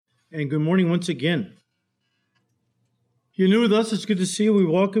And good morning once again. If you're new with us, it's good to see you. We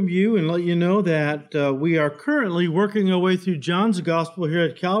welcome you and let you know that we are currently working our way through John's Gospel here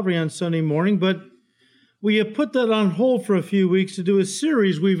at Calvary on Sunday morning, but we have put that on hold for a few weeks to do a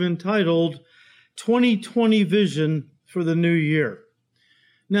series we've entitled 2020 Vision for the New Year.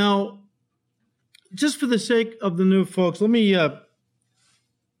 Now, just for the sake of the new folks, let me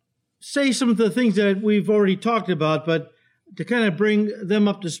say some of the things that we've already talked about, but to kind of bring them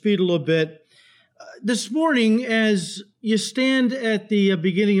up to speed a little bit. This morning, as you stand at the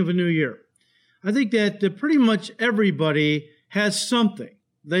beginning of a new year, I think that pretty much everybody has something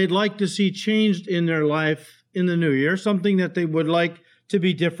they'd like to see changed in their life in the new year, something that they would like to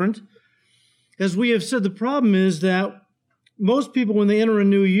be different. As we have said, the problem is that most people, when they enter a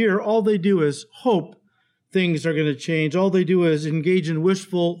new year, all they do is hope things are going to change. All they do is engage in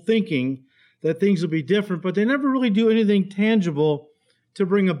wishful thinking that things will be different, but they never really do anything tangible to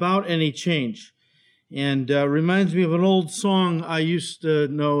bring about any change. And reminds me of an old song I used to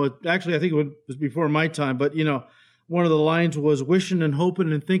know. Actually, I think it was before my time, but, one of the lines was wishing and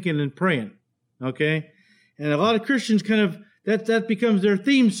hoping and thinking and praying, okay? And a lot of Christians kind of, that becomes their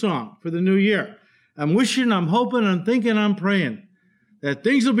theme song for the new year. I'm wishing, I'm hoping, I'm thinking, I'm praying that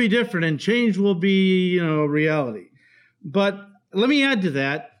things will be different and change will be, reality. But let me add to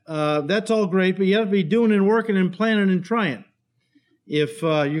that. That's all great, but you have to be doing and working and planning and trying if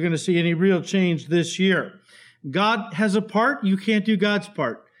you're going to see any real change this year. God has a part. You can't do God's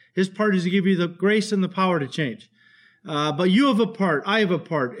part. His part is to give you the grace and the power to change. But you have a part. I have a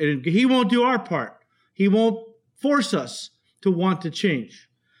part. And He won't do our part. He won't force us to want to change.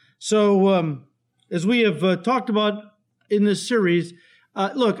 So as we have talked about in this series,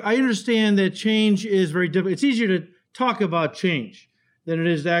 look, I understand that change is very difficult. It's easier to talk about change than it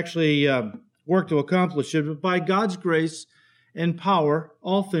is to actually work to accomplish it. But by God's grace and power,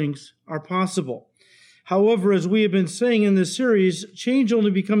 all things are possible. However, as we have been saying in this series, change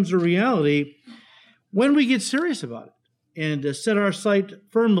only becomes a reality when we get serious about it and set our sight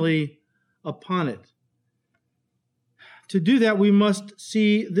firmly upon it. To do that, we must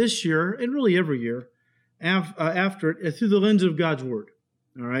see this year, and really every year after it, through the lens of God's Word.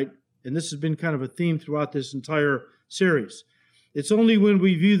 All right? And this has been kind of a theme throughout this entire series. It's only when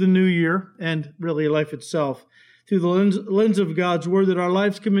we view the new year, and really life itself, through the lens of God's Word that our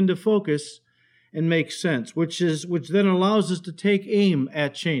lives come into focus and make sense, which then allows us to take aim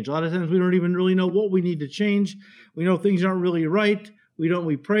at change. A lot of times we don't even really know what we need to change. We know things aren't really right.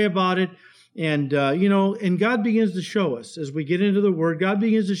 We pray about it. And, and God begins to show us, as we get into the Word, God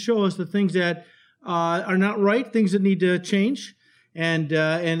begins to show us the things that are not right, things that need to change. And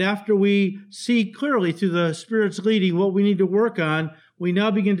after we see clearly through the Spirit's leading what we need to work on, we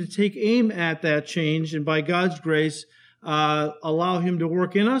now begin to take aim at that change, and by God's grace, allow Him to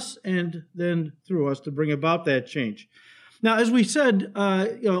work in us and then through us to bring about that change. Now, as we said,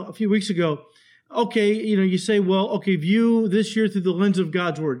 a few weeks ago, okay, you say, well, okay, view this year through the lens of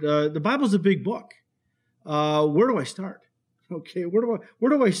God's Word. The Bible's a big book. Where do I start? Okay, where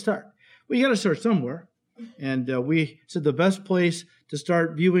do I start? Well, you got to start somewhere. And we said the best place to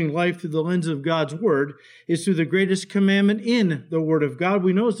start viewing life through the lens of God's Word is through the greatest commandment in the Word of God.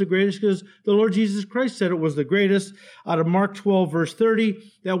 We know it's the greatest because the Lord Jesus Christ said it was the greatest out of Mark 12, verse 30,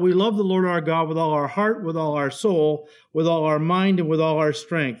 that we love the Lord our God with all our heart, with all our soul, with all our mind, and with all our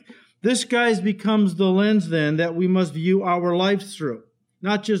strength. This, guys, becomes the lens then that we must view our lives through.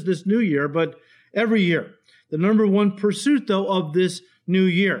 Not just this new year, but every year. The number one pursuit, though, of this new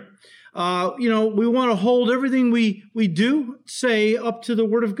year. We want to hold everything we do, say, up to the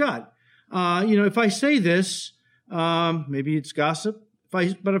Word of God. If I say this, maybe it's gossip.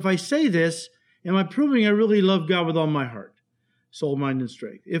 But if I say this, am I proving I really love God with all my heart, soul, mind, and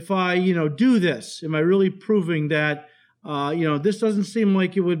strength? If I, do this, am I really proving that, this doesn't seem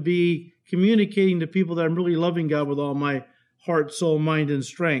like it would be communicating to people that I'm really loving God with all my heart, soul, mind, and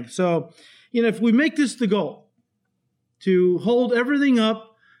strength? So, if we make this the goal, to hold everything up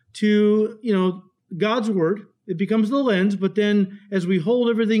to, God's Word, it becomes the lens, but then as we hold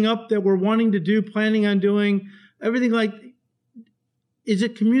everything up that we're wanting to do, planning on doing, everything is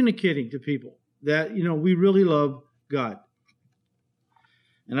it communicating to people that, we really love God?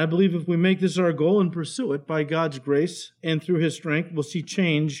 And I believe if we make this our goal and pursue it by God's grace and through His strength, we'll see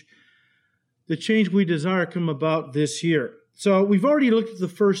the change we desire come about this year. So we've already looked at the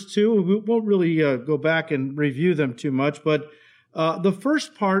first two. We won't really go back and review them too much, but the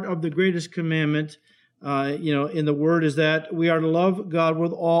first part of the greatest commandment, in the Word is that we are to love God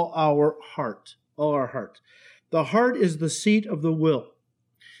with all our heart. The heart is the seat of the will.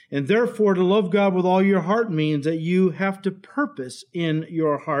 And therefore, to love God with all your heart means that you have to purpose in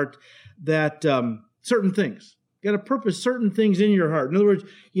your heart that certain things. You got to purpose certain things in your heart. In other words,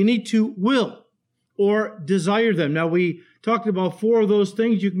 you need to will or desire them. Now, we talked about 4 of those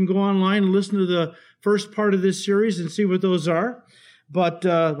things. You can go online and listen to the first part of this series and see what those are. But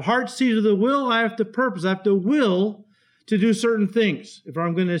heart seat of the will, I have to purpose. I have to will to do certain things if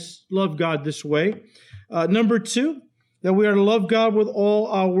I'm going to love God this way. Number 2, that we are to love God with all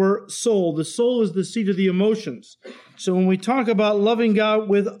our soul. The soul is the seat of the emotions. So when we talk about loving God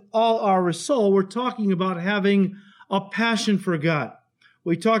with all our soul, we're talking about having a passion for God.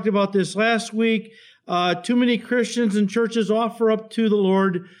 We talked about this last week. Too many Christians and churches offer up to the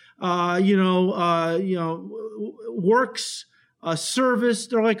Lord, works, service.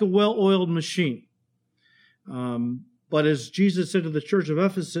 They're like a well-oiled machine. But as Jesus said to the church of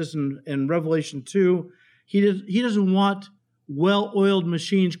Ephesus in Revelation 2, he doesn't want well-oiled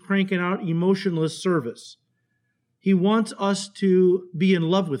machines cranking out emotionless service. He wants us to be in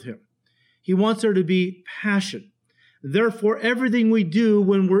love with him. He wants there to be passion. Therefore, everything we do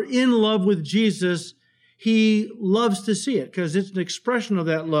when we're in love with Jesus, he loves to see it because it's an expression of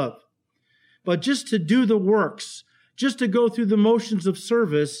that love. But just to do the works, just to go through the motions of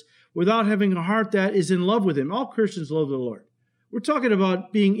service without having a heart that is in love with him. All Christians love the Lord. We're talking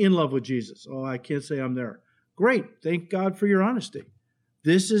about being in love with Jesus. Oh, I can't say I'm there. Great. Thank God for your honesty.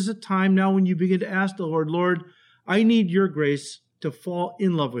 This is a time now when you begin to ask the Lord, Lord, I need your grace to fall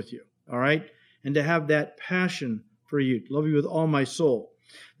in love with you, all right? And to have that passion for you, to love you with all my soul.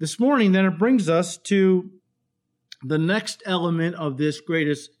 This morning, then, it brings us to the next element of this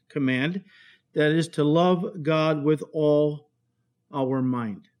greatest command, that is to love God with all our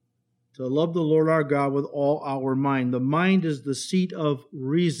mind. To love the Lord our God with all our mind. The mind is the seat of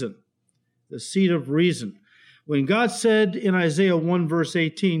reason. The seat of reason. When God said in Isaiah 1 verse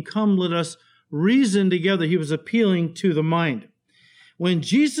 18, come, let us reason together, he was appealing to the mind. When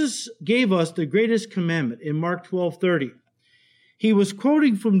Jesus gave us the greatest commandment in Mark 12:30, he was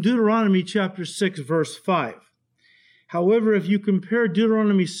quoting from Deuteronomy chapter 6 verse 5. However, if you compare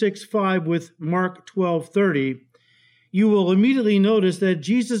Deuteronomy 6:5 with Mark 12:30, you will immediately notice that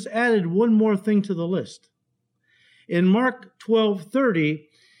Jesus added one more thing to the list. In Mark 12:30,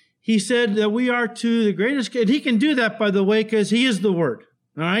 he said that we are to the greatest, and he can do that, by the way, because he is the Word,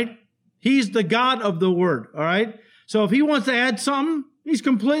 all right? He's the God of the Word, all right? So if he wants to add something, he's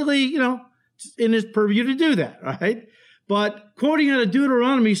completely, in his purview to do that, all right? But quoting out of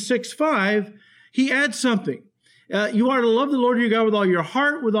Deuteronomy 6:5, he adds something. You are to love the Lord your God with all your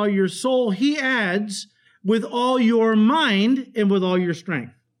heart, with all your soul. He adds, with all your mind and with all your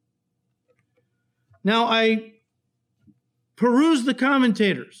strength. Now, I perused the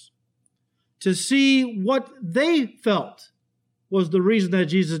commentators to see what they felt was the reason that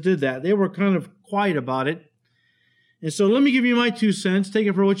Jesus did that. They were kind of quiet about it. And so let me give you my 2 cents. Take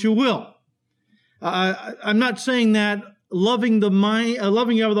it for what you will. I'm not saying that loving God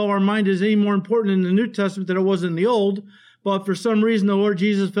with all our mind is any more important in the New Testament than it was in the Old, but for some reason the Lord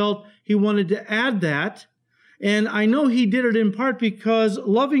Jesus felt he wanted to add that. And I know he did it in part because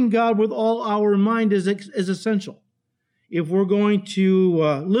loving God with all our mind is essential if we're going to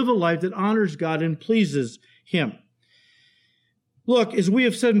live a life that honors God and pleases him. Look, as we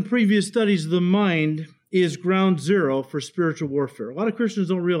have said in previous studies, the mind is ground zero for spiritual warfare. A lot of Christians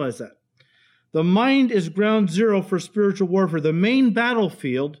don't realize that. The mind is ground zero for spiritual warfare, the main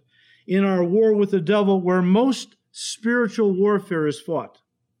battlefield in our war with the devil where most spiritual warfare is fought.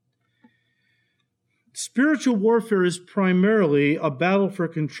 Spiritual warfare is primarily a battle for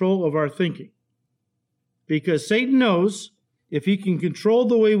control of our thinking. Because Satan knows if he can control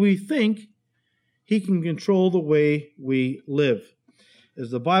the way we think, he can control the way we live. As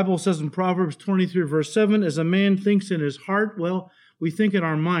the Bible says in Proverbs 23, verse 7, as a man thinks in his heart, well, we think in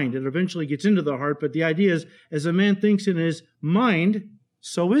our mind. It eventually gets into the heart, but the idea is, as a man thinks in his mind,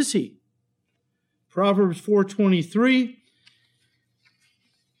 so is he. Proverbs 4:23,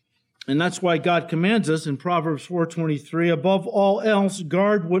 and that's why God commands us in Proverbs 4:23, above all else,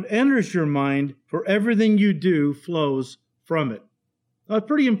 guard what enters your mind, for everything you do flows from it. A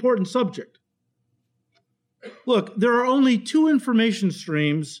pretty important subject. Look, there are only 2 information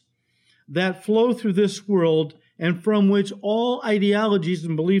streams that flow through this world and from which all ideologies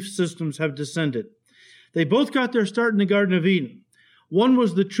and belief systems have descended. They both got their start in the Garden of Eden. One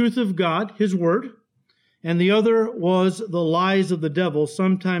was the truth of God, his word, and the other was the lies of the devil,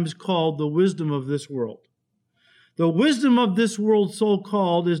 sometimes called the wisdom of this world. The wisdom of this world,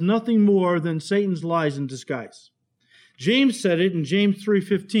 so-called, is nothing more than Satan's lies in disguise. James said it in James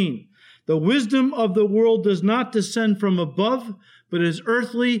 3:15. The wisdom of the world does not descend from above, but is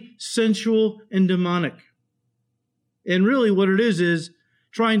earthly, sensual, and demonic. And really what it is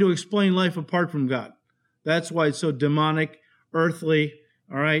trying to explain life apart from God. That's why it's so demonic, earthly,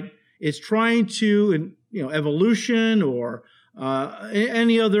 all right? It's trying to, evolution or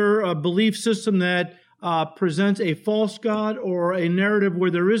any other belief system that presents a false God or a narrative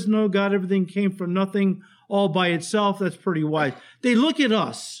where there is no God, everything came from nothing all by itself. That's pretty wise. They look at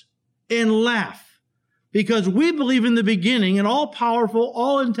us and laugh because we believe in the beginning an all-powerful,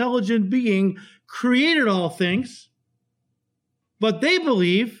 all-intelligent being created all things, but they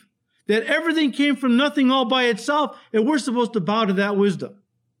believe that everything came from nothing all by itself, and we're supposed to bow to that wisdom.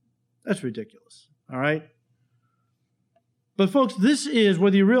 That's ridiculous, all right? But folks, this is,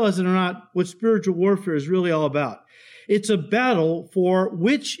 whether you realize it or not, what spiritual warfare is really all about. It's a battle for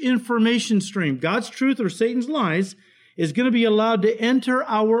which information stream, God's truth or Satan's lies, is going to be allowed to enter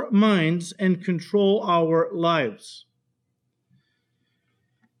our minds and control our lives.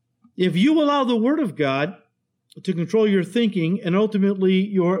 If you allow the Word of God to control your thinking and ultimately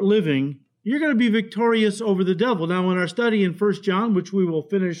your living, you're going to be victorious over the devil. Now, in our study in 1 John, which we will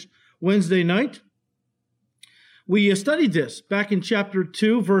finish Wednesday night, we studied this back in chapter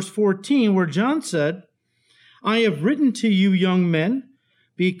 2, verse 14, where John said, I have written to you, young men,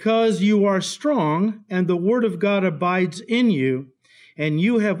 because you are strong, and the word of God abides in you, and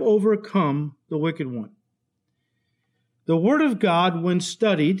you have overcome the wicked one. The word of God, when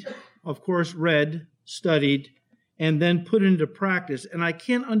studied, of course, read, studied, and then put into practice. And I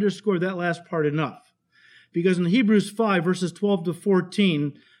can't underscore that last part enough, because in Hebrews 5, verses 12 to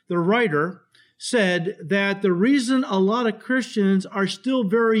 14, the writer said that the reason a lot of Christians are still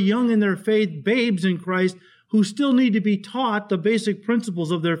very young in their faith, babes in Christ, who still need to be taught the basic principles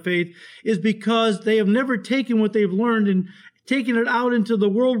of their faith, is because they have never taken what they've learned and taken it out into the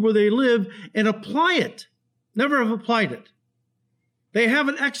world where they live and apply it. Never have applied it. They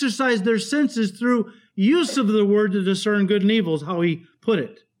haven't exercised their senses through use of the word to discern good and evil, is how he put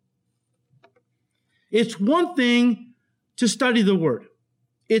it. It's one thing to study the word.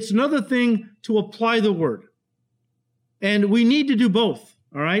 It's another thing to apply the word. And we need to do both,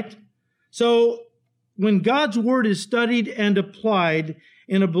 all right? So when God's word is studied and applied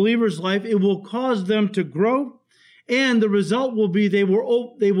in a believer's life, it will cause them to grow, and the result will be they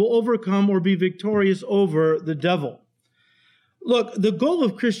will overcome or be victorious over the devil. Look, the goal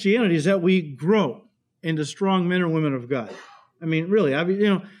of Christianity is that we grow into strong men and women of God. I mean, really,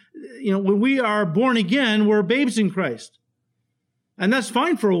 when we are born again, we're babes in Christ. And that's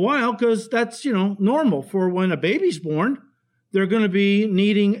fine for a while because that's, normal for when a baby's born. They're going to be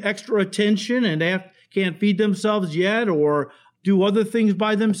needing extra attention and they can't feed themselves yet or do other things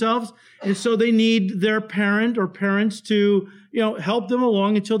by themselves. And so they need their parent or parents to, help them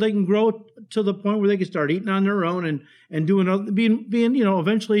along until they can grow to the point where they can start eating on their own and doing being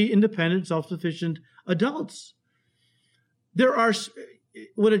eventually independent, self-sufficient adults.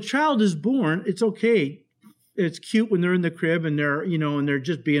 When a child is born, it's okay. It's cute when they're in the crib and they're, and they're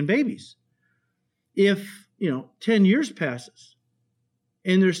just being babies. If, 10 years passes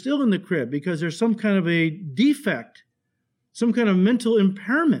and they're still in the crib because there's some kind of a defect, some kind of mental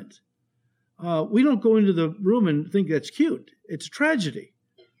impairment, we don't go into the room and think that's cute. It's a tragedy.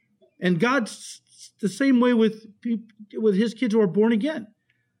 And God's the same way with his kids who are born again.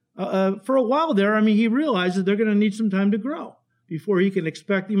 For a while there, he realizes they're going to need some time to grow before he can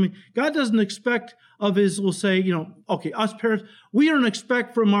expect. God doesn't expect of we'll say, us parents, we don't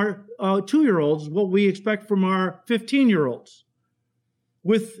expect from our 2-year-olds what we expect from our 15-year-olds.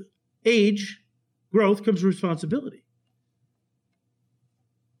 With age, growth comes responsibility.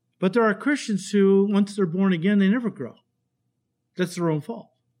 But there are Christians who, once they're born again, they never grow. That's their own fault.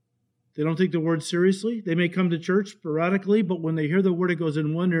 They don't take the word seriously. They may come to church sporadically, but when they hear the word, it goes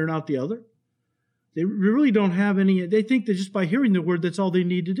in one ear and out the other. They really don't have any. They think that just by hearing the word, that's all they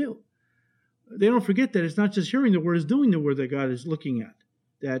need to do. They don't forget that it's not just hearing the word, it's doing the word that God is looking at,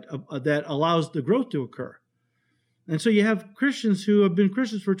 that allows the growth to occur. And so you have Christians who have been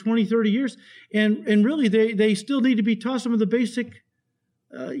Christians for 20, 30 years, and really they still need to be taught some of the basic,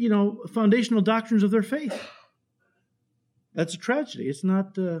 foundational doctrines of their faith. That's a tragedy. It's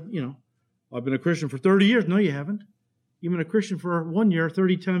not, I've been a Christian for 30 years. No, you haven't. You've been a Christian for 1 year,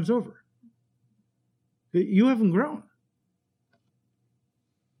 30 times over. You haven't grown.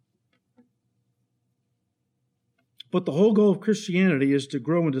 But the whole goal of Christianity is to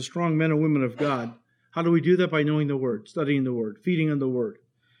grow into strong men and women of God. How do we do that? By knowing the Word, studying the Word, feeding on the Word.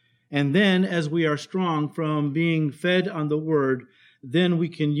 And then, as we are strong from being fed on the Word, then we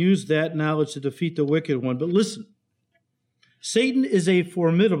can use that knowledge to defeat the wicked one. But listen, Satan is a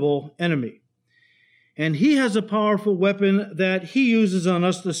formidable enemy. And he has a powerful weapon that he uses on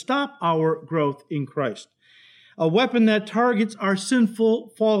us to stop our growth in Christ. A weapon that targets our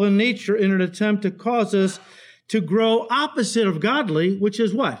sinful, fallen nature in an attempt to cause us to grow opposite of godly, which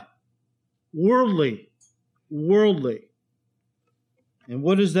is what? Worldly. Worldly. And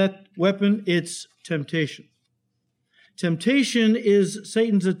what is that weapon? It's temptation. Temptation is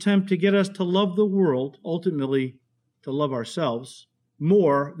Satan's attempt to get us to love the world, ultimately to love ourselves,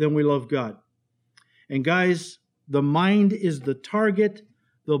 more than we love God. And guys, the mind is the target,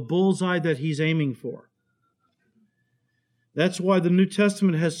 the bullseye that he's aiming for. That's why the New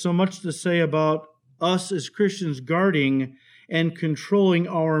Testament has so much to say about us as Christians guarding and controlling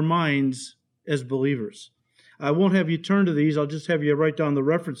our minds as believers. I won't have you turn to these. I'll just have you write down the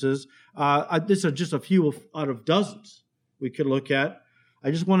references. These are just a few out of dozens we could look at. I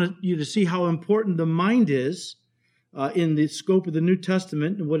just wanted you to see how important the mind is in the scope of the New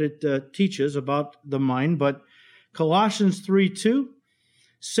Testament and what it teaches about the mind. But Colossians 3:2,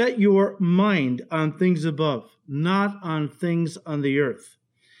 set your mind on things above, not on things on the earth.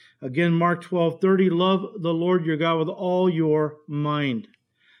 Again, Mark 12:30, love the Lord your God with all your mind.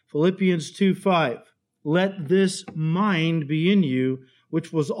 Philippians 2:5, let this mind be in you,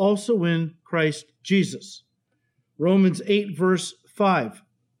 which was also in Christ Jesus. Romans 8, verse 5,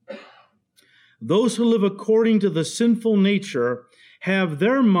 those who live according to the sinful nature have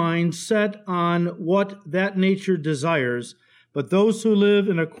their mind set on what that nature desires, but those who live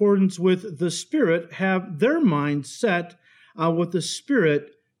in accordance with the Spirit have their mind set on what the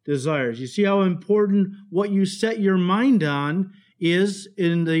Spirit desires. You see how important what you set your mind on is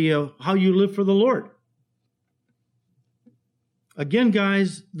in the how you live for the Lord. Again,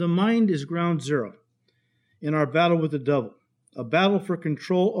 guys, the mind is ground zero in our battle with the devil, a battle for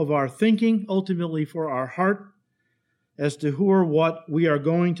control of our thinking, ultimately for our heart, as to who or what we are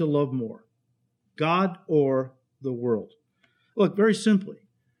going to love more, God or the world. Look, very simply,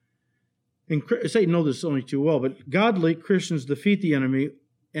 and Satan knows this only too well, but godly Christians defeat the enemy,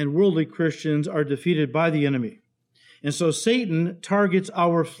 and worldly Christians are defeated by the enemy. And so Satan targets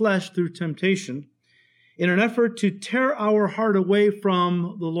our flesh through temptation in an effort to tear our heart away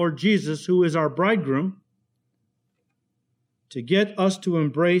from the Lord Jesus, who is our bridegroom, to get us to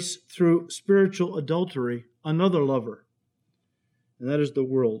embrace through spiritual adultery another lover, and that is the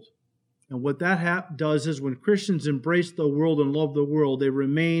world. And what that does is when Christians embrace the world and love the world, they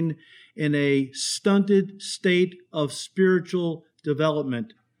remain in a stunted state of spiritual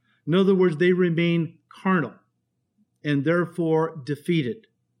development. In other words, they remain carnal and therefore defeated.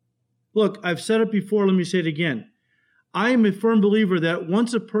 Look, I've said it before, let me say it again. I am a firm believer that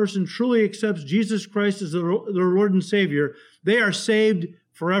once a person truly accepts Jesus Christ as their Lord and Savior, they are saved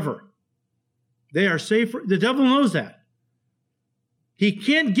forever. They are saved. The devil knows that. He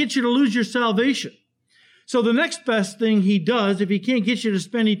can't get you to lose your salvation. So the next best thing he does, if he can't get you to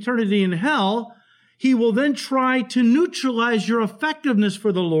spend eternity in hell, he will then try to neutralize your effectiveness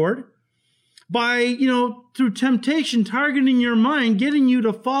for the Lord by, through temptation, targeting your mind, getting you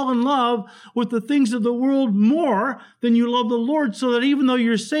to fall in love with the things of the world more than you love the Lord, so that even though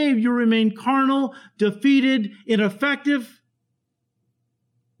you're saved, you remain carnal, defeated, ineffective.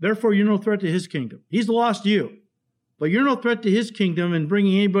 Therefore, you're no threat to his kingdom. He's lost you, but you're no threat to his kingdom in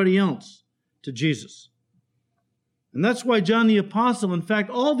bringing anybody else to Jesus. And that's why John the Apostle, in fact,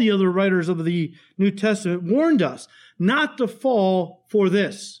 all the other writers of the New Testament warned us not to fall for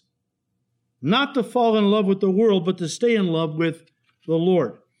this. Not to fall in love with the world, but to stay in love with the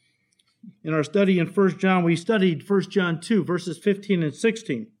Lord. In our study in 1 John, we studied 1 John 2, verses 15 and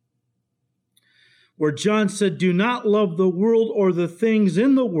 16, where John said, do not love the world or the things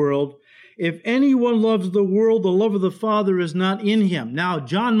in the world. If anyone loves the world, the love of the Father is not in him. Now,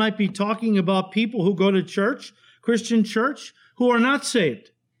 John might be talking about people who go to church, Christian church, who are not saved,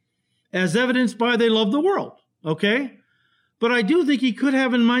 as evidenced by they love the world, okay? But I do think he could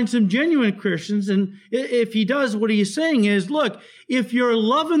have in mind some genuine Christians. And if he does, what he's saying is, look, if you're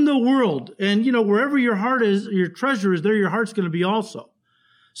loving the world and, wherever your heart is, your treasure is, there your heart's going to be also.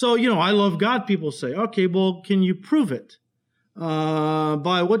 So, I love God, people say. Okay, well, can you prove it?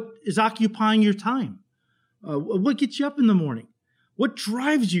 By what is occupying your time? What gets you up in the morning? What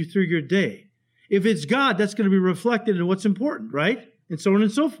drives you through your day? If it's God, that's going to be reflected in what's important, right? And so on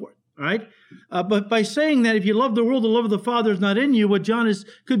and so forth. All right? But by saying that if you love the world, the love of the Father is not in you, what John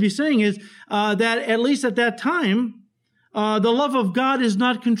could be saying is that at least at that time, the love of God is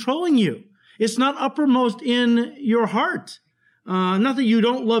not controlling you. It's not uppermost in your heart. Not that you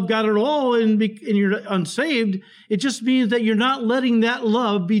don't love God at all and you're unsaved. It just means that you're not letting that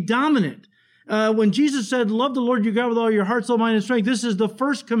love be dominant. When Jesus said, love the Lord your God with all your heart, soul, mind, and strength, this is the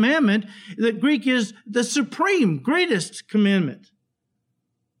first commandment. The Greek is the supreme, greatest commandment.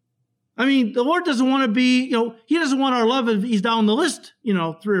 I mean, the Lord doesn't want to be, he doesn't want our love if he's down the list, 3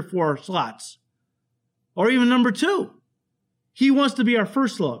 or 4 slots. Or even number 2. He wants to be our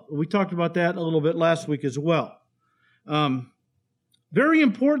first love. We talked about that a little bit last week as well. Very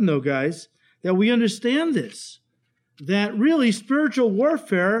important, though, guys, that we understand this. That really spiritual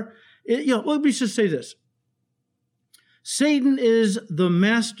warfare, let me just say this. Satan is the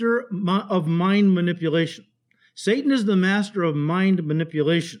master of mind manipulation. Satan is the master of mind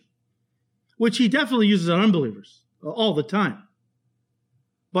manipulation, which he definitely uses on unbelievers all the time.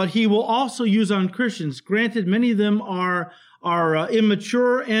 But he will also use on Christians. Granted, many of them are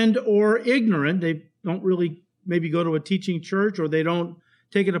immature and or ignorant. They don't really maybe go to a teaching church, or they don't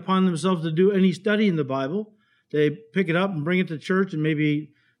take it upon themselves to do any study in the Bible. They pick it up and bring it to church, and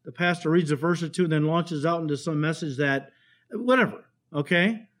maybe the pastor reads a verse or two and then launches out into some message that, whatever,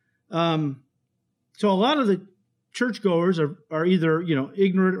 okay? So a lot of the churchgoers are either,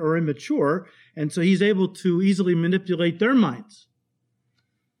 ignorant or immature, and so he's able to easily manipulate their minds.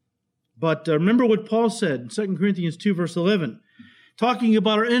 But remember what Paul said in 2 Corinthians 2, verse 11, talking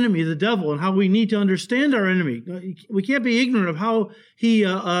about our enemy, the devil, and how we need to understand our enemy. We can't be ignorant of how he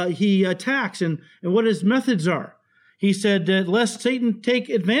attacks and what his methods are. He said that lest Satan take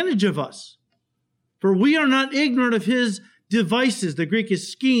advantage of us. For we are not ignorant of his devices. The Greek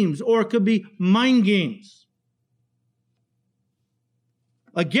is schemes, or it could be mind games.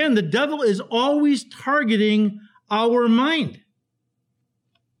 Again, the devil is always targeting our mind.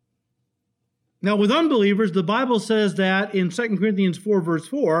 Now, with unbelievers, the Bible says that in 2 Corinthians 4, verse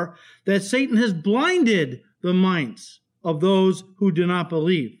 4, that Satan has blinded the minds of those who do not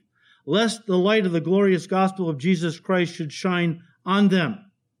believe, lest the light of the glorious gospel of Jesus Christ should shine on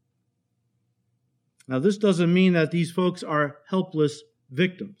them. Now, this doesn't mean that these folks are helpless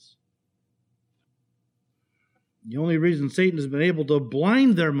victims. The only reason Satan has been able to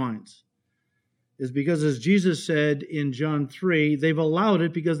blind their minds is because, as Jesus said in John 3, they've allowed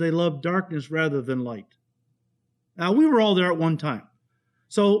it because they love darkness rather than light. Now, we were all there at one time.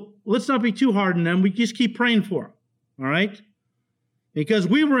 So let's not be too hard on them. We just keep praying for them, all right? Because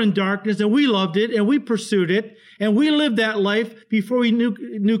we were in darkness and we loved it and we pursued it and we lived that life before we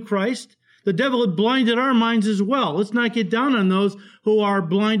knew Christ. The devil had blinded our minds as well. Let's not get down on those who are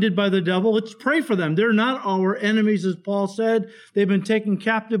blinded by the devil. Let's pray for them. They're not our enemies, as Paul said. They've been taken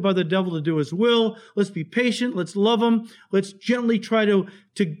captive by the devil to do his will. Let's be patient. Let's love them. Let's gently try to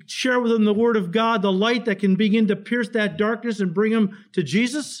share with them the word of God, the light that can begin to pierce that darkness and bring them to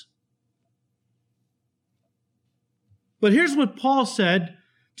Jesus. But here's what Paul said.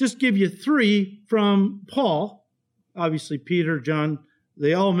 Just give you 3 from Paul. Obviously, Peter, John,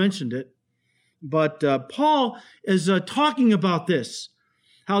 they all mentioned it. But Paul is talking about this,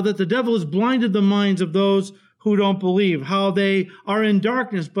 how that the devil has blinded the minds of those who don't believe, how they are in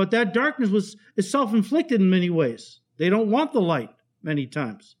darkness, but that darkness is self-inflicted in many ways. They don't want the light many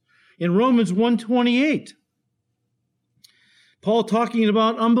times. In Romans 1:28, Paul talking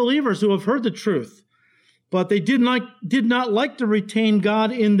about unbelievers who have heard the truth, but they did not like to retain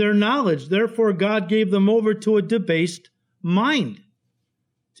God in their knowledge. Therefore, God gave them over to a debased mind,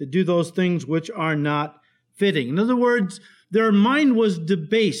 to do those things which are not fitting. In other words, their mind was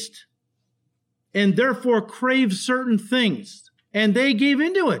debased and therefore craved certain things, and they gave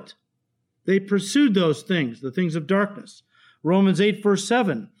into it. They pursued those things, the things of darkness. Romans 8, verse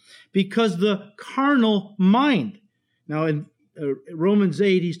 7, because the carnal mind. Now, in Romans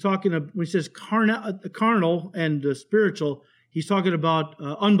 8, he's talking about, when he says carnal and spiritual, he's talking about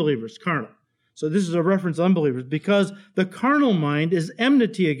unbelievers, carnal. So this is a reference to unbelievers. Because the carnal mind is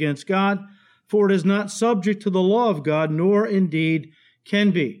enmity against God, for it is not subject to the law of God, nor indeed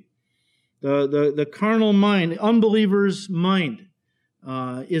can be. The carnal mind, unbelievers' mind,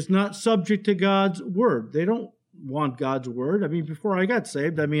 is not subject to God's word. They don't want God's word. I mean, before I got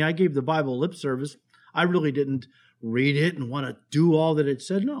saved, I gave the Bible lip service. I really didn't read it and want to do all that it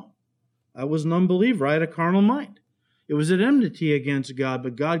said. No. I was an unbeliever. I had a carnal mind. It was an enmity against God,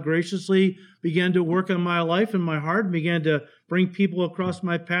 but God graciously began to work on my life and my heart and began to bring people across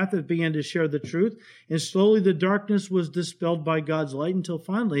my path that began to share the truth. And slowly the darkness was dispelled by God's light until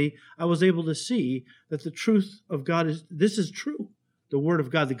finally I was able to see that the truth of God this is true, the word of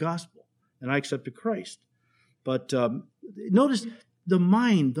God, the gospel, and I accepted Christ. But notice the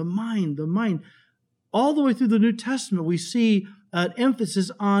mind. All the way through the New Testament, we see an emphasis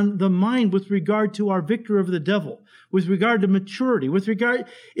on the mind with regard to our victory over the devil, with regard to maturity,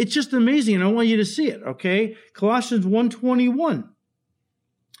 it's just amazing, and I want you to see it, okay? Colossians 1:21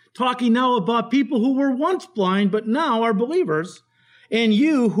 talking now about people who were once blind but now are believers, and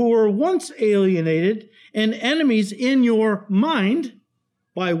you who were once alienated and enemies in your mind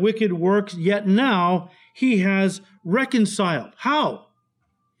by wicked works, yet now he has reconciled. How?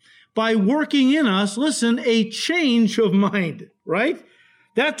 By working in us, listen, a change of mind, right?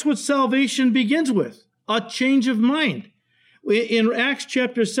 That's what salvation begins with, a change of mind. In Acts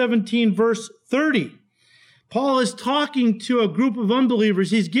chapter 17, verse 30, Paul is talking to a group of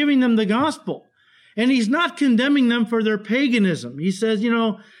unbelievers. He's giving them the gospel, and he's not condemning them for their paganism. He says,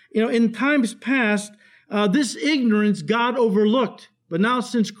 in times past, this ignorance God overlooked. But now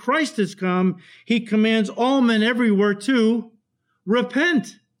since Christ has come, he commands all men everywhere to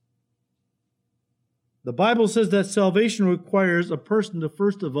repent. The Bible says that salvation requires a person to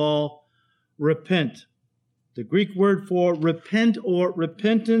first of all repent. The Greek word for repent or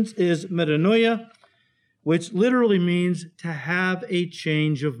repentance is metanoia, which literally means to have a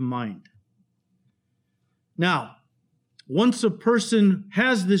change of mind. Now, once a person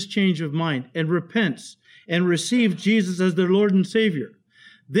has this change of mind and repents and receives Jesus as their Lord and Savior,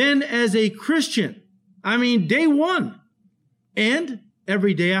 then as a Christian, day one and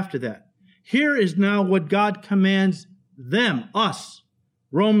every day after that, here is now what God commands them, us.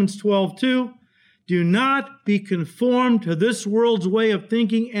 Romans 12:2, do not be conformed to this world's way of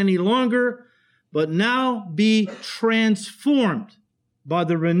thinking any longer, but now be transformed by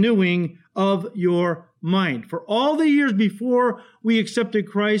the renewing of your mind. For all the years before we accepted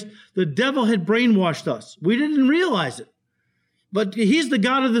Christ, the devil had brainwashed us. We didn't realize it. But he's the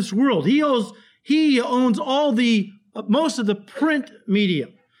God of this world. He owns most of the print media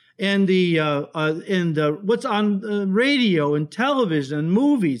and what's on radio and television and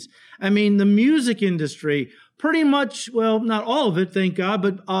movies. The music industry, pretty much, well, not all of it, thank God,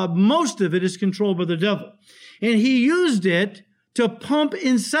 but most of it is controlled by the devil. And he used it to pump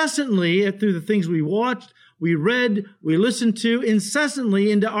incessantly through the things we watched, we read, we listened to, incessantly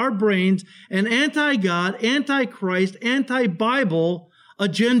into our brains an anti-God, anti-Christ, anti-Bible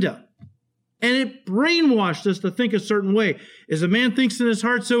agenda. And it brainwashed us to think a certain way. As a man thinks in his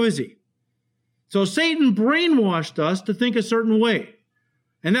heart, so is he. So Satan brainwashed us to think a certain way.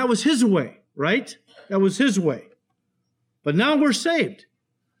 And that was his way, right? That was his way. But now we're saved.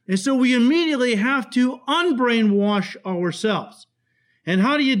 And so we immediately have to unbrainwash ourselves. And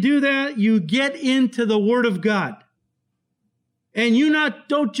how do you do that? You get into the Word of God. And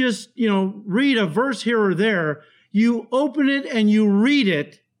don't just, read a verse here or there. You open it and you read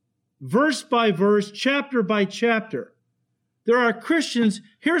it verse by verse, chapter by chapter. There are Christians,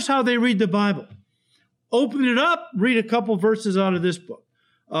 here's how they read the Bible. Open it up, read a couple verses out of this book.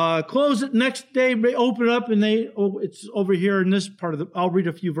 Close it, next day, open it up, and it's over here in this part of I'll read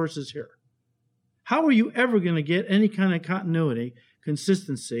a few verses here. How are you ever going to get any kind of continuity,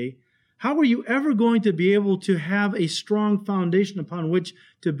 consistency? How are you ever going to be able to have a strong foundation upon which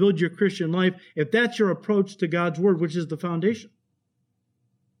to build your Christian life if that's your approach to God's Word, which is the foundation?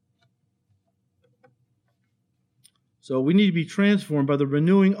 So we need to be transformed by the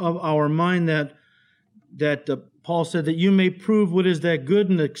renewing of our mind that Paul said that you may prove what is that good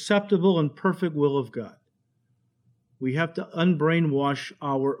and acceptable and perfect will of God. We have to unbrainwash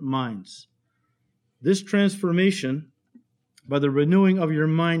our minds. This transformation by the renewing of your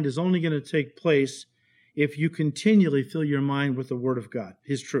mind is only going to take place if you continually fill your mind with the Word of God,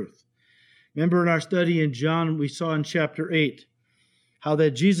 His truth. Remember in our study in John, we saw in chapter 8, how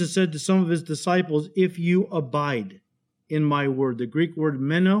that Jesus said to some of His disciples, if you abide in my word. The Greek word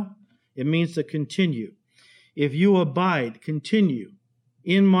meno, it means to continue. If you abide, continue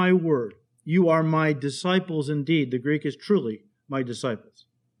in my word, you are my disciples indeed. The Greek is truly my disciples.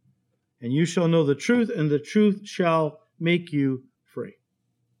 And you shall know the truth, and the truth shall make you free.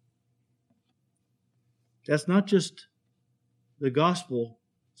 That's not just the gospel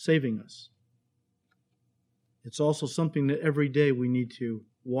saving us. It's also something that every day we need to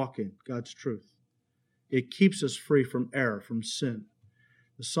walk in, God's truth. It keeps us free from error, from sin.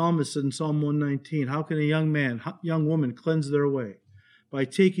 The psalmist said in Psalm 119, how can a young woman cleanse their way? By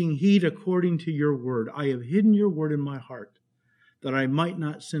taking heed according to your word. I have hidden your word in my heart, that I might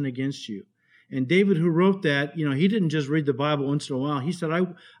not sin against you. And David, who wrote that, he didn't just read the Bible once in a while. He said,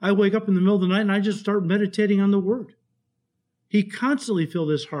 I wake up in the middle of the night and I just start meditating on the word. He constantly filled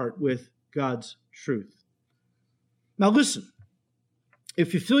his heart with God's truth. Now listen,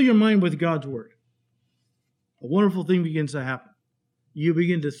 if you fill your mind with God's word, a wonderful thing begins to happen. You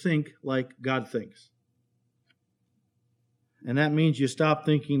begin to think like God thinks. And that means you stop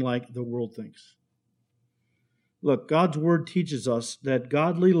thinking like the world thinks. Look, God's word teaches us that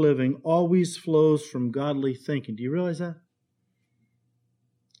godly living always flows from godly thinking. Do you realize that?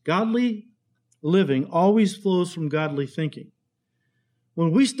 Godly living always flows from godly thinking.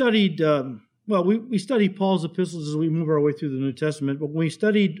 When we studied, we study Paul's epistles as we move our way through the New Testament, but when we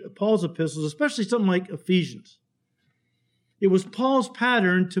studied Paul's epistles, especially something like Ephesians, it was Paul's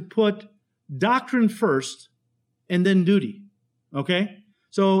pattern to put doctrine first and then duty, okay?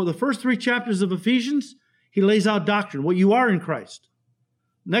 So the first 3 chapters of Ephesians, he lays out doctrine, what you are in Christ.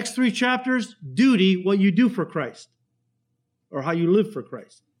 Next 3 chapters, duty, what you do for Christ, or how you live for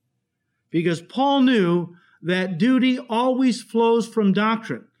Christ. Because Paul knew that duty always flows from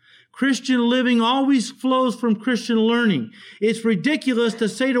doctrine. Christian living always flows from Christian learning. It's ridiculous to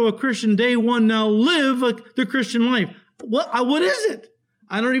say to a Christian day one, now live the Christian life. What is it?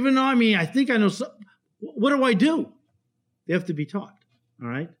 I don't even know. I think I know. What do I do? They have to be taught, all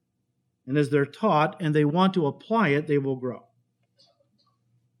right? And as they're taught and they want to apply it, they will grow.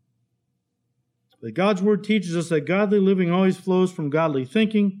 But God's Word teaches us that godly living always flows from godly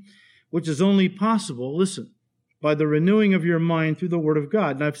thinking, which is only possible, listen, by the renewing of your mind through the Word of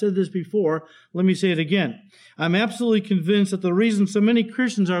God. And I've said this before, let me say it again. I'm absolutely convinced that the reason so many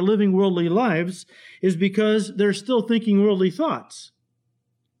Christians are living worldly lives is because they're still thinking worldly thoughts.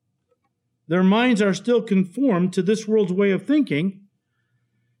 Their minds are still conformed to this world's way of thinking,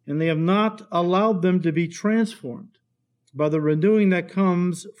 and they have not allowed them to be transformed by the renewing that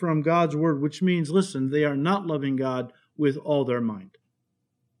comes from God's Word, which means, listen, they are not loving God with all their mind.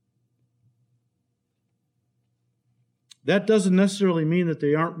 That doesn't necessarily mean that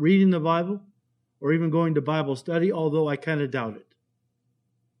they aren't reading the Bible or even going to Bible study, although I kind of doubt it.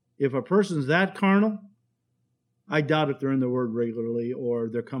 If a person's that carnal, I doubt if they're in the Word regularly or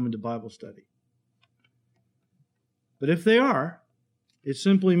they're coming to Bible study. But if they are, it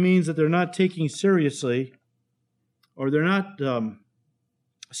simply means that they're not taking seriously or they're not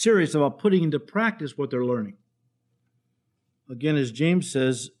serious about putting into practice what they're learning. Again, as James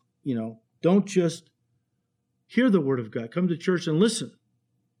says, don't just hear the Word of God. Come to church and listen.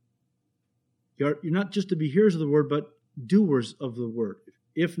 You're not just to be hearers of the Word, but doers of the Word.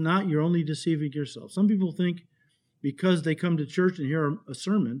 If not, you're only deceiving yourself. Some people think because they come to church and hear a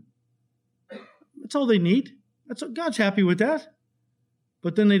sermon, that's all they need. God's happy with that.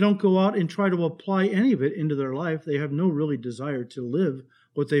 But then they don't go out and try to apply any of it into their life. They have no really desire to live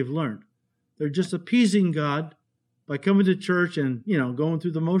what they've learned. They're just appeasing God by coming to church and, going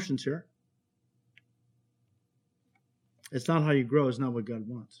through the motions here. It's not how you grow. It's not what God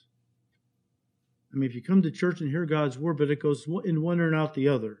wants. If you come to church and hear God's word, but it goes in one ear and out the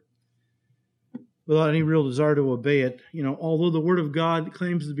other, without any real desire to obey it, although the word of God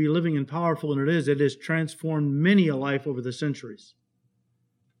claims to be living and powerful, and it has transformed many a life over the centuries.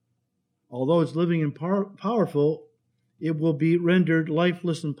 Although it's living and powerful, it will be rendered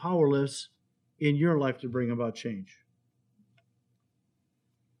lifeless and powerless in your life to bring about change.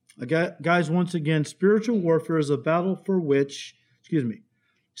 Guys, once again, spiritual warfare is a battle for which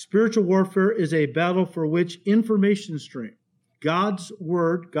information stream, God's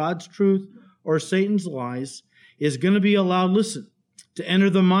word, God's truth, or Satan's lies, is going to be allowed, to enter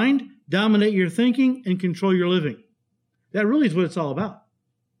the mind, dominate your thinking, and control your living. That really is what it's all about.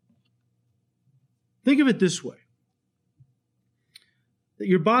 Think of it this way. That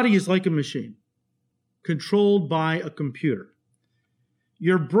your body is like a machine, controlled by a computer.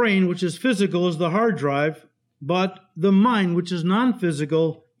 Your brain, which is physical, is the hard drive, but the mind, which is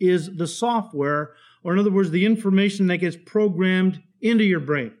non-physical, is the software, or in other words, the information that gets programmed into your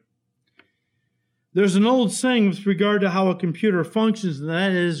brain. There's an old saying with regard to how a computer functions, and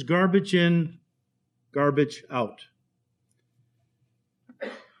that is garbage in, garbage out.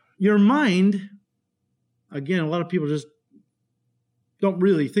 Your mind, again, a lot of people just don't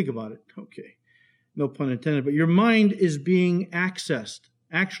really think about it. Okay, no pun intended, but your mind is being accessed,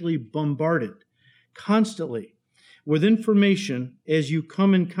 actually bombarded constantly with information as you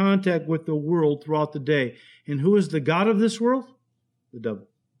come in contact with the world throughout the day. And who is the God of this world? The devil,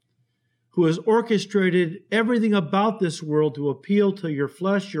 who has orchestrated everything about this world to appeal to your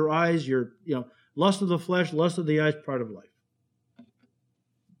flesh, your eyes, your lust of the flesh, lust of the eyes, pride of life.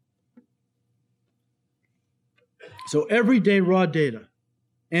 So everyday raw data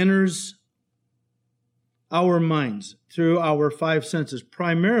enters our minds through our 5 senses,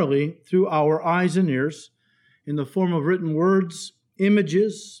 primarily through our eyes and ears, in the form of written words,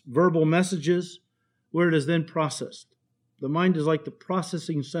 images, verbal messages, where it is then processed. The mind is like the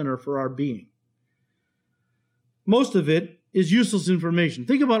processing center for our being. Most of it is useless information.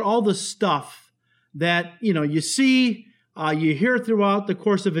 Think about all the stuff that, you see, you hear throughout the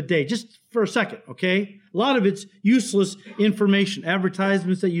course of a day, just for a second, okay? A lot of it's useless information,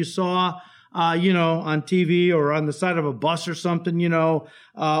 advertisements that you saw, on TV or on the side of a bus or something,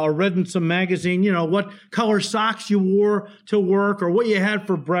 or read in some magazine, what color socks you wore to work or what you had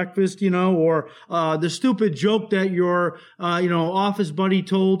for breakfast, or the stupid joke that your, office buddy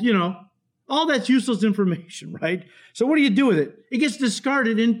told, all that's useless information, right? So what do you do with it? It gets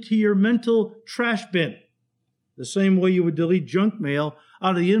discarded into your mental trash bin, the same way you would delete junk mail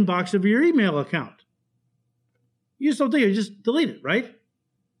out of the inbox of your email account. You just don't think it, just delete it, right?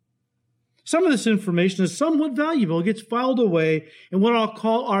 Some of this information is somewhat valuable. It gets filed away in what I'll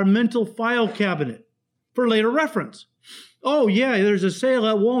call our mental file cabinet for later reference. Oh, yeah, there's a sale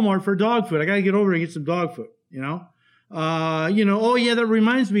at Walmart for dog food. I got to get over and get some dog food, oh, yeah, that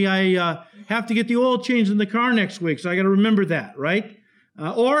reminds me, I have to get the oil changed in the car next week, so I got to remember that, right?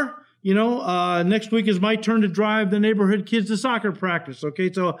 Next week is my turn to drive the neighborhood kids to soccer practice,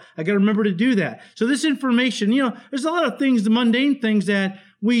 okay? So I got to remember to do that. So this information, there's a lot of things, the mundane things that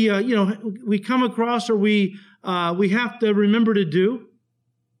we come across or we have to remember to do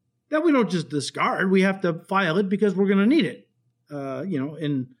that we don't just discard. We have to file it because we're going to need it,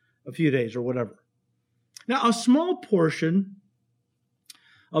 in a few days or whatever. Now, a small portion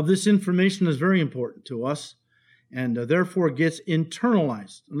of this information is very important to us and therefore gets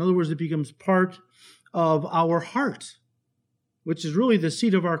internalized. In other words, it becomes part of our heart, which is really the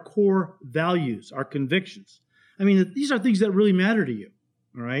seat of our core values, our convictions. I mean, these are things that really matter to you,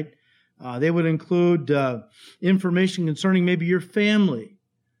 all right? They would include information concerning maybe your family,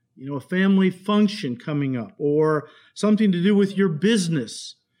 a family function coming up, or something to do with your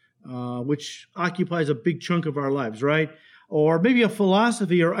business, which occupies a big chunk of our lives, right? Or maybe a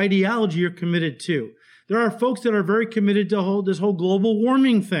philosophy or ideology you're committed to. There are folks that are very committed to this whole global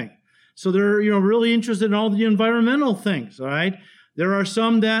warming thing. So they're, really interested in all the environmental things, all right? There are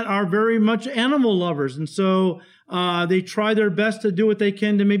some that are very much animal lovers, and so they try their best to do what they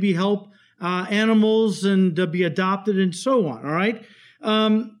can to maybe help animals and be adopted and so on, all right?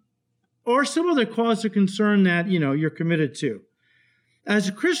 Or some other cause or concern that, you're committed to. As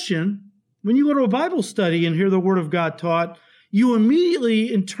a Christian, when you go to a Bible study and hear the Word of God taught, you immediately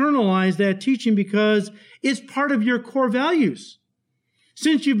internalize that teaching because it's part of your core values.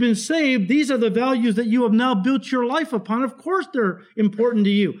 Since you've been saved, these are the values that you have now built your life upon. Of course, they're important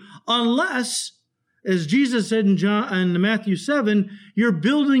to you. Unless, as Jesus said in Matthew 7, you're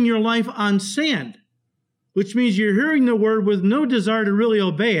building your life on sand, which means you're hearing the Word with no desire to really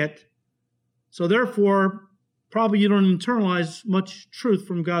obey it. So therefore, probably you don't internalize much truth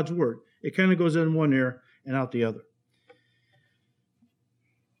from God's Word. It kind of goes in one ear and out the other.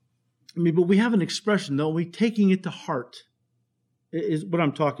 But we have an expression, though, we taking it to heart is what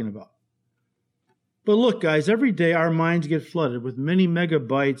I'm talking about. But look, guys, every day our minds get flooded with many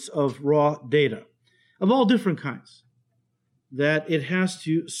megabytes of raw data of all different kinds that it has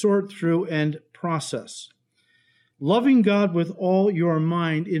to sort through and process. Loving God with all your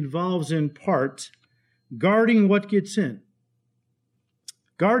mind involves, in part, guarding what gets in.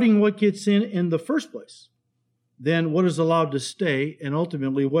 Guarding what gets in the first place. Then what is allowed to stay, and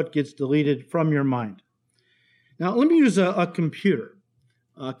ultimately what gets deleted from your mind. Now, let me use a computer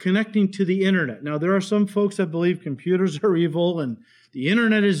connecting to the internet. Now, there are some folks that believe computers are evil and the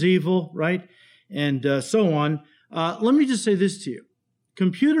internet is evil, right? And so on. Let me just say this to you.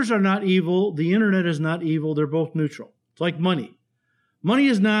 Computers are not evil. The internet is not evil. They're both neutral. It's like money. Money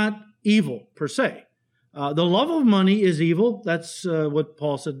is not evil, per se. The love of money is evil. That's what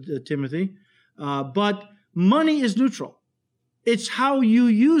Paul said to Timothy. But money is neutral. It's how you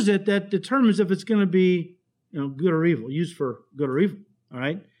use it that determines if it's going to be, good or evil, used for good or evil. All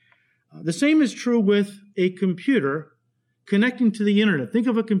right. The same is true with a computer connecting to the internet. Think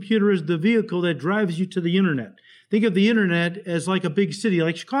of a computer as the vehicle that drives you to the internet. Think of the internet as like a big city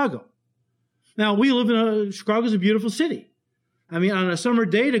like Chicago. Now, we live in Chicago's a beautiful city. I mean, on a summer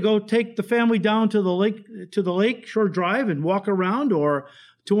day to go take the family down to the lake shore drive and walk around, or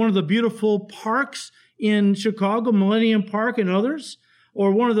to one of the beautiful parks in Chicago, Millennium Park and others,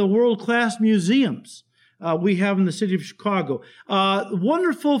 or one of the world-class museums we have in the city of Chicago.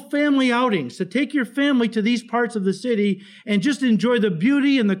 Wonderful family outings to take your family to these parts of the city and just enjoy the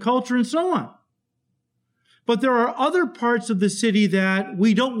beauty and the culture and so on. But there are other parts of the city that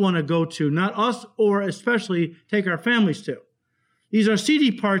we don't want to go to, not us, or especially take our families to. These are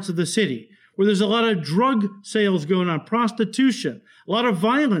seedy parts of the city where there's a lot of drug sales going on, prostitution, a lot of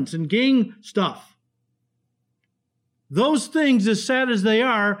violence and gang stuff. Those things, as sad as they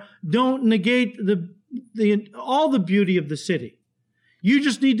are, don't negate all the beauty of the city. You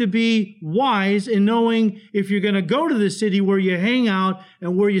just need to be wise in knowing if you're going to go to the city where you hang out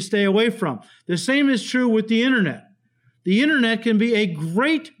and where you stay away from. The same is true with the internet. The internet can be a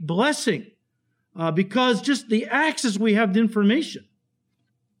great blessing because just the access we have to information.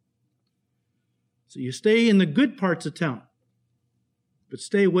 So you stay in the good parts of town, but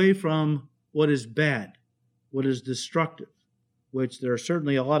stay away from what is bad, what is destructive, which there are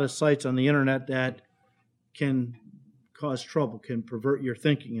certainly a lot of sites on the internet that can cause trouble, can pervert your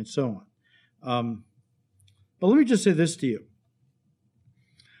thinking, and so on. But let me just say this to you.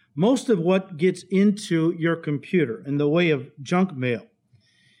 Most of what gets into your computer in the way of junk mail,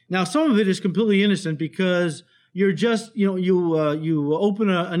 now some of it is completely innocent because you're just, you open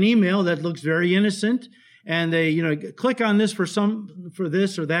an email that looks very innocent, and they, click on this for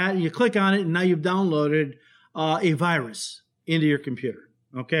this or that, and you click on it, and now you've downloaded a virus into your computer.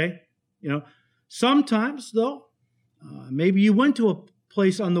 Okay, sometimes though, maybe you went to a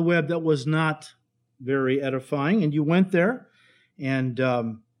place on the web that was not very edifying, and you went there, and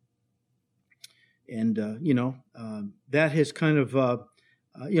that has kind of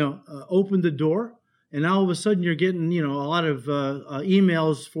opened the door, and now all of a sudden you're getting a lot of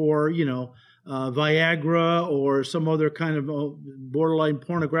emails for Viagra or some other kind of borderline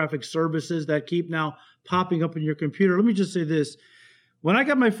pornographic services that keep now popping up in your computer. Let me just say this. When I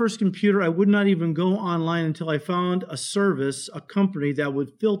got my first computer, I would not even go online until I found a service, a company that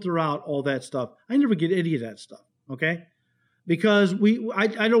would filter out all that stuff. I never get any of that stuff, okay? Because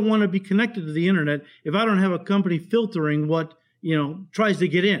I don't want to be connected to the internet if I don't have a company filtering what, tries to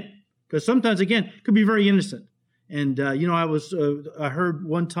get in. Because sometimes, again, it could be very innocent. And, I heard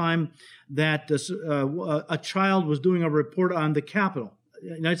one time that a child was doing a report on the Capitol,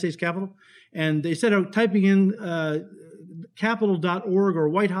 United States Capitol, and they said typing in Capitol.org or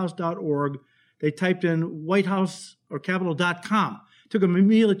WhiteHouse.org, they typed in Whitehouse or Capitol.com, took them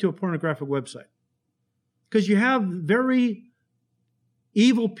immediately to a pornographic website. Because you have very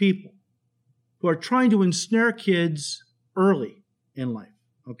evil people who are trying to ensnare kids early in life,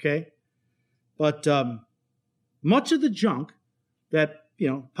 okay? But much of the junk that,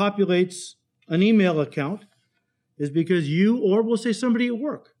 populates an email account is because you, or we'll say somebody at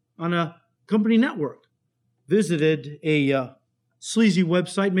work on a company network, visited a sleazy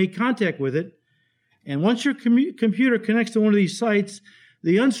website, made contact with it, and once your computer connects to one of these sites,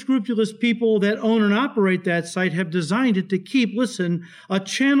 the unscrupulous people that own and operate that site have designed it to keep, a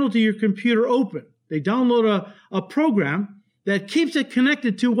channel to your computer open. They download a program that keeps it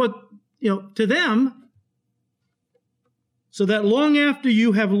connected to what, to them, so that long after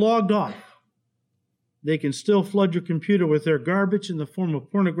you have logged off, they can still flood your computer with their garbage in the form of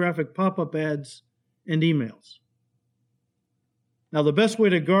pornographic pop-up ads and emails. Now, the best way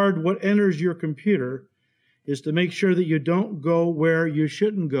to guard what enters your computer is to make sure that you don't go where you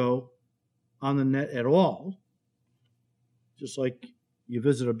shouldn't go on the net at all, just like you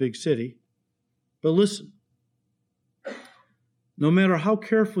visit a big city. But listen, no matter how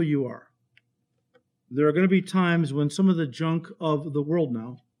careful you are, there are going to be times when some of the junk of the world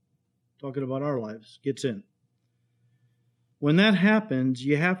now, talking about our lives, gets in. When that happens,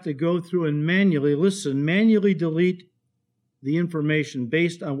 you have to go through and manually delete the information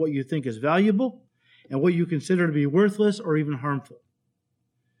based on what you think is valuable and what you consider to be worthless or even harmful.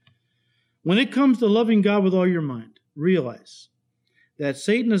 When it comes to loving God with all your mind, realize that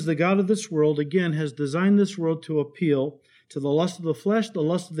Satan, as the god of this world, again, has designed this world to appeal to the lust of the flesh, the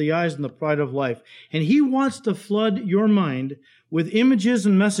lust of the eyes, and the pride of life. And he wants to flood your mind with images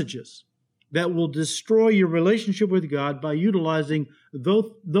and messages that will destroy your relationship with God by utilizing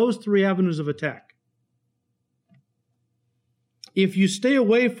those three avenues of attack. If you stay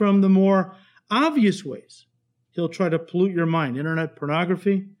away from the more obvious ways, he'll try to pollute your mind. Internet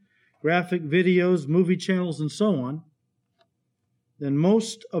pornography, graphic videos, movie channels, and so on. Then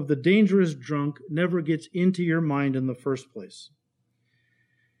most of the dangerous junk never gets into your mind in the first place.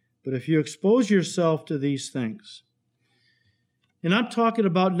 But if you expose yourself to these things, and I'm talking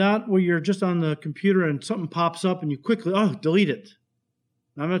about not where you're just on the computer and something pops up and you quickly, delete it.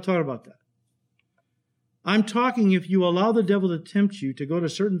 I'm not talking about that. I'm talking if you allow the devil to tempt you to go to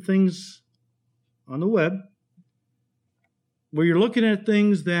certain things on the web where you're looking at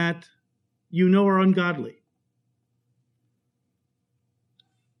things that you know are ungodly.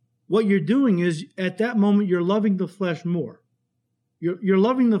 What you're doing is, at that moment, you're loving the flesh more. You're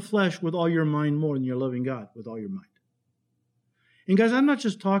loving the flesh with all your mind more than you're loving God with all your mind. And guys, I'm not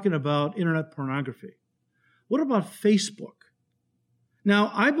just talking about internet pornography. What about Facebook?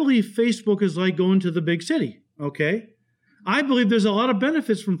 Now, I believe Facebook is like going to the big city, okay? I believe there's a lot of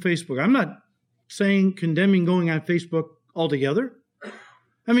benefits from Facebook. I'm not condemning going on Facebook altogether.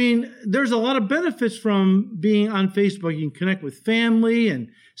 I mean, there's a lot of benefits from being on Facebook. You can connect with family and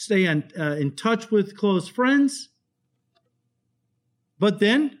stay in touch with close friends. But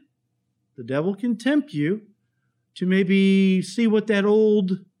then, The devil can tempt you to maybe see what that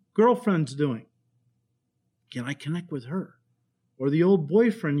old girlfriend's doing. Can I connect with her? Or the old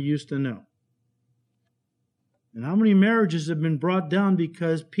boyfriend you used to know. And how many marriages have been brought down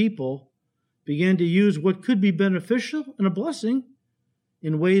because people began to use what could be beneficial and a blessing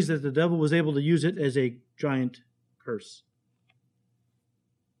in ways that the devil was able to use it as a giant curse.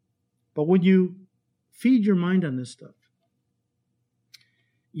 But when you feed your mind on this stuff,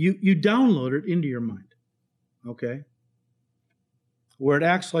 you download it into your mind, okay? Where it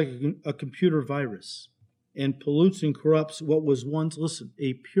acts like a computer virus and pollutes and corrupts what was once, listen,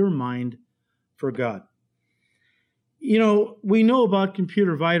 a pure mind for God. You know, we know about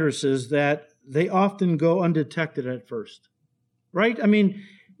computer viruses that they often go undetected at first, right? I mean,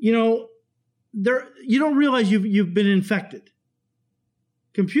 you know, you don't realize you've been infected.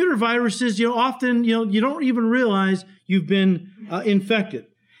 Computer viruses, often, you don't even realize you've been infected.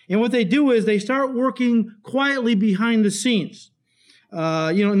 And what they do is they start working quietly behind the scenes,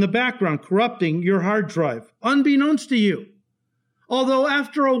 in the background, corrupting your hard drive, unbeknownst to you. Although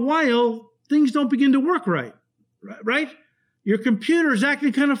after a while, things don't begin to work right? Your computer is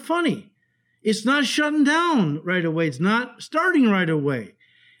acting kind of funny. It's not shutting down right away. It's not starting right away.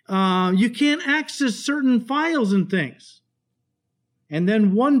 You can't access certain files and things. And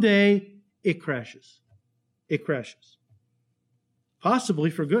then one day, it crashes. It crashes. Possibly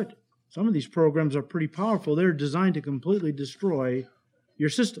for good. Some of these programs are pretty powerful. They're designed to completely destroy your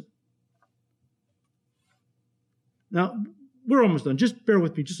system. Now, we're almost done. Just bear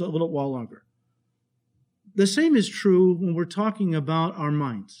with me just a little while longer. The same is true when we're talking about our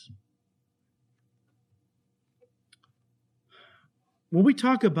minds. When we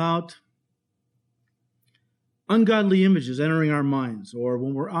talk about ungodly images entering our minds, or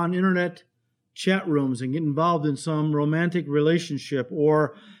when we're on internet chat rooms and get involved in some romantic relationship,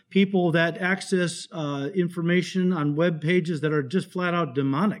 or people that access information on web pages that are just flat out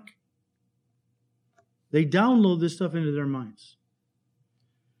demonic, they download this stuff into their minds.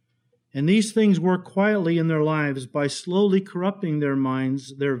 And these things work quietly in their lives by slowly corrupting their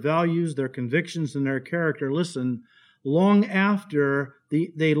minds, their values, their convictions, and their character. Listen, long after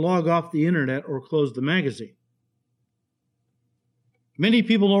they log off the internet or close the magazine. Many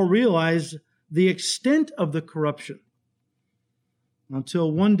people don't realize the extent of the corruption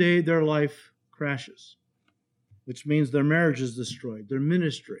until one day their life crashes, which means their marriage is destroyed, their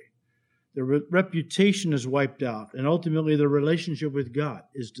ministry, their reputation is wiped out, and ultimately their relationship with God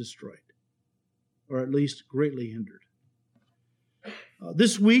is destroyed, or at least greatly hindered.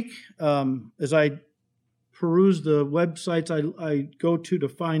 This week, as I peruse the websites I go to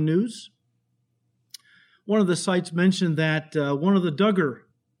find news, one of the sites mentioned that one of the Duggar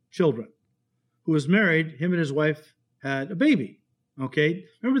children who was married, him and his wife had a baby. Okay,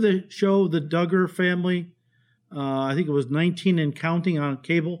 remember the show, The Duggar Family? I think it was 19 and counting on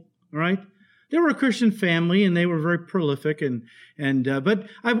cable. All right, they were a Christian family and they were very prolific. But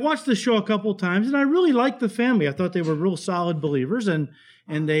I've watched the show a couple times and I really liked the family. I thought they were real solid believers and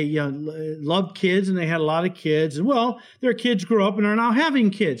they loved kids and they had a lot of kids. And well, their kids grew up and are now having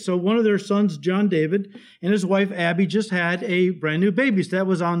kids. So one of their sons, John David, and his wife Abby just had a brand new baby. So that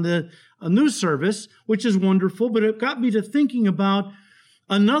was on a news service, which is wonderful. But it got me to thinking about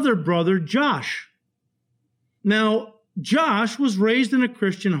another brother, Josh. Now, Josh was raised in a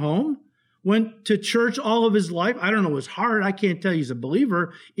Christian home, went to church all of his life. I don't know his heart. I can't tell he's a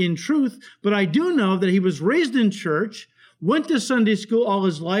believer in truth, but I do know that he was raised in church, went to Sunday school all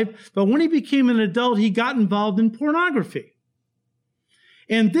his life, but when he became an adult, he got involved in pornography.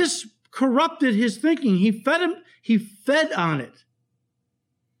 And this corrupted his thinking. He fed on it.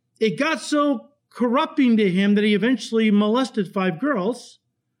 It got so corrupting to him that he eventually molested 5 girls,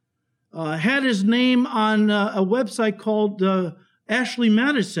 had his name on a website called Ashley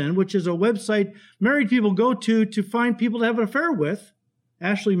Madison, which is a website married people go to find people to have an affair with.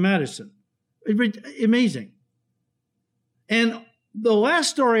 Ashley Madison. Amazing. And the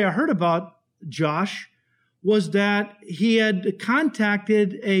last story I heard about Josh was that he had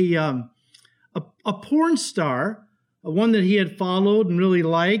contacted a porn star, one that he had followed and really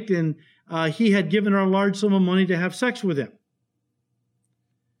liked, and he had given her a large sum of money to have sex with him.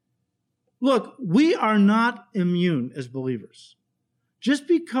 Look, we are not immune as believers. Just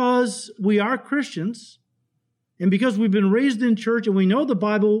because we are Christians and because we've been raised in church and we know the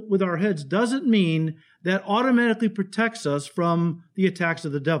Bible with our heads doesn't mean that automatically protects us from the attacks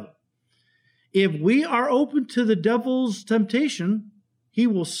of the devil. If we are open to the devil's temptation, he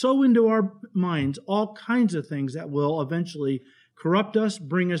will sow into our minds all kinds of things that will eventually corrupt us,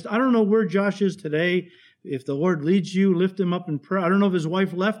 bring us. I don't know where Josh is today. If the Lord leads you, lift him up in prayer. I don't know if his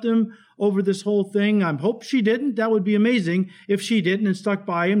wife left him over this whole thing. I hope she didn't. That would be amazing if she didn't and stuck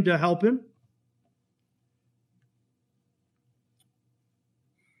by him to help him.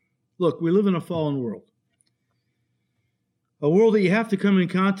 Look, we live in a fallen world. A world that you have to come in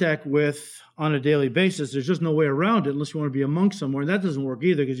contact with on a daily basis. There's just no way around it unless you want to be a monk somewhere. And that doesn't work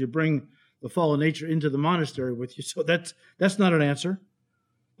either because you bring the fallen nature into the monastery with you. So that's not an answer.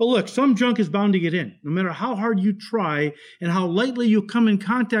 But look, some junk is bound to get in. No matter how hard you try and how lightly you come in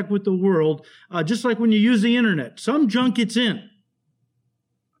contact with the world, just like when you use the internet, some junk gets in.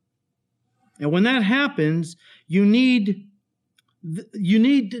 And when that happens, you need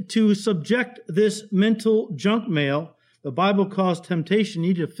to subject this mental junk mail. The Bible calls temptation. You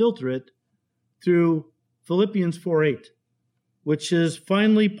need to filter it through Philippians 4:8, which is,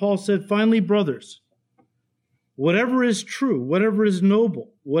 finally, Paul said, finally, brothers, whatever is true, whatever is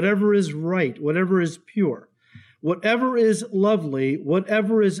noble, whatever is right, whatever is pure, whatever is lovely,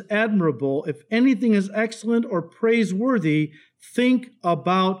 whatever is admirable, if anything is excellent or praiseworthy, think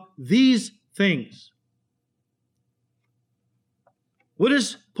about these things. What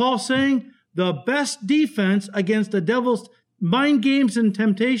is Paul saying? The best defense against the devil's mind games and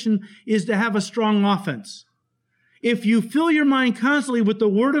temptation is to have a strong offense. If you fill your mind constantly with the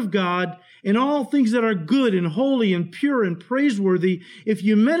Word of God and all things that are good and holy and pure and praiseworthy, if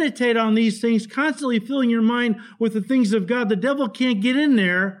you meditate on these things, constantly filling your mind with the things of God, the devil can't get in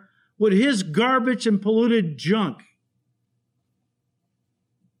there with his garbage and polluted junk.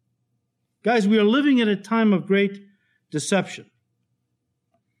 Guys, we are living at a time of great deception.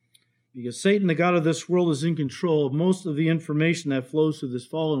 Because Satan, the god of this world, is in control of most of the information that flows through this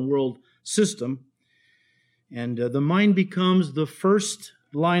fallen world system. And the mind becomes the first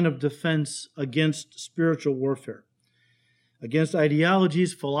line of defense against spiritual warfare, against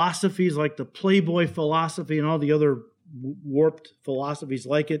ideologies, philosophies like the Playboy philosophy and all the other warped philosophies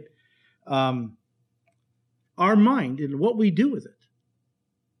like it. Our mind and what we do with it.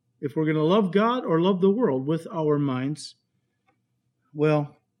 If we're going to love God or love the world with our minds,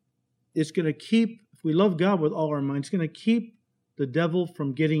 well, it's going to keep, if we love God with all our minds, it's going to keep the devil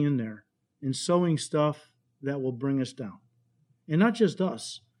from getting in there and sowing stuff that will bring us down. And not just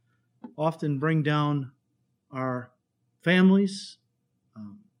us, often bring down our families.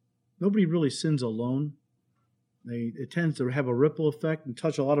 Nobody really sins alone. It tends to have a ripple effect and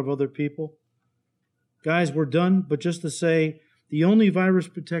touch a lot of other people. Guys, we're done, but just to say, the only virus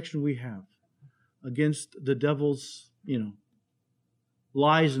protection we have against the devil's,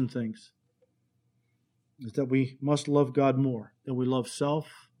 lies and things is that we must love God more, that we love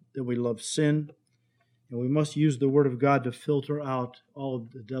self, that we love sin, and we must use the Word of God to filter out all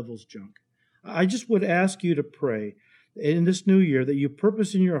of the devil's junk. I just would ask you to pray in this new year that you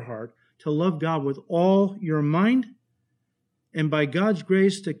purpose in your heart to love God with all your mind, and by God's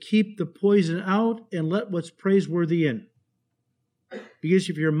grace to keep the poison out and let what's praiseworthy in. Because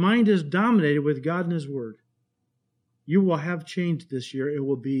if your mind is dominated with God and His Word, you will have change this year. It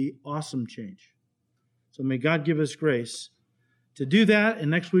will be awesome change. So may God give us grace to do that.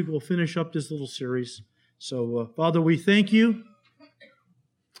 And next week we'll finish up this little series. So, Father, we thank you.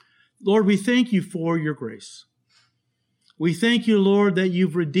 Lord, we thank you for your grace. We thank you, Lord, that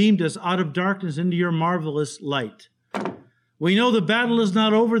you've redeemed us out of darkness into your marvelous light. We know the battle is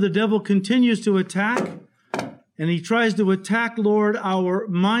not over. The devil continues to attack. And he tries to attack, Lord, our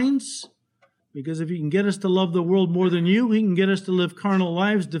minds. Because if he can get us to love the world more than you, he can get us to live carnal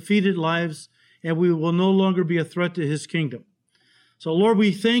lives, defeated lives, and we will no longer be a threat to his kingdom. So, Lord,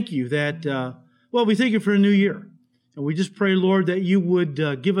 we thank you that, we thank you for a new year. And we just pray, Lord, that you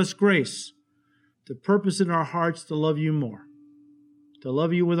would give us grace to purpose in our hearts to love you more, to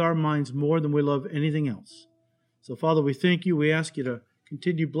love you with our minds more than we love anything else. So, Father, we thank you. We ask you to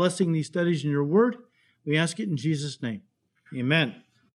continue blessing these studies in your word. We ask it in Jesus' name. Amen.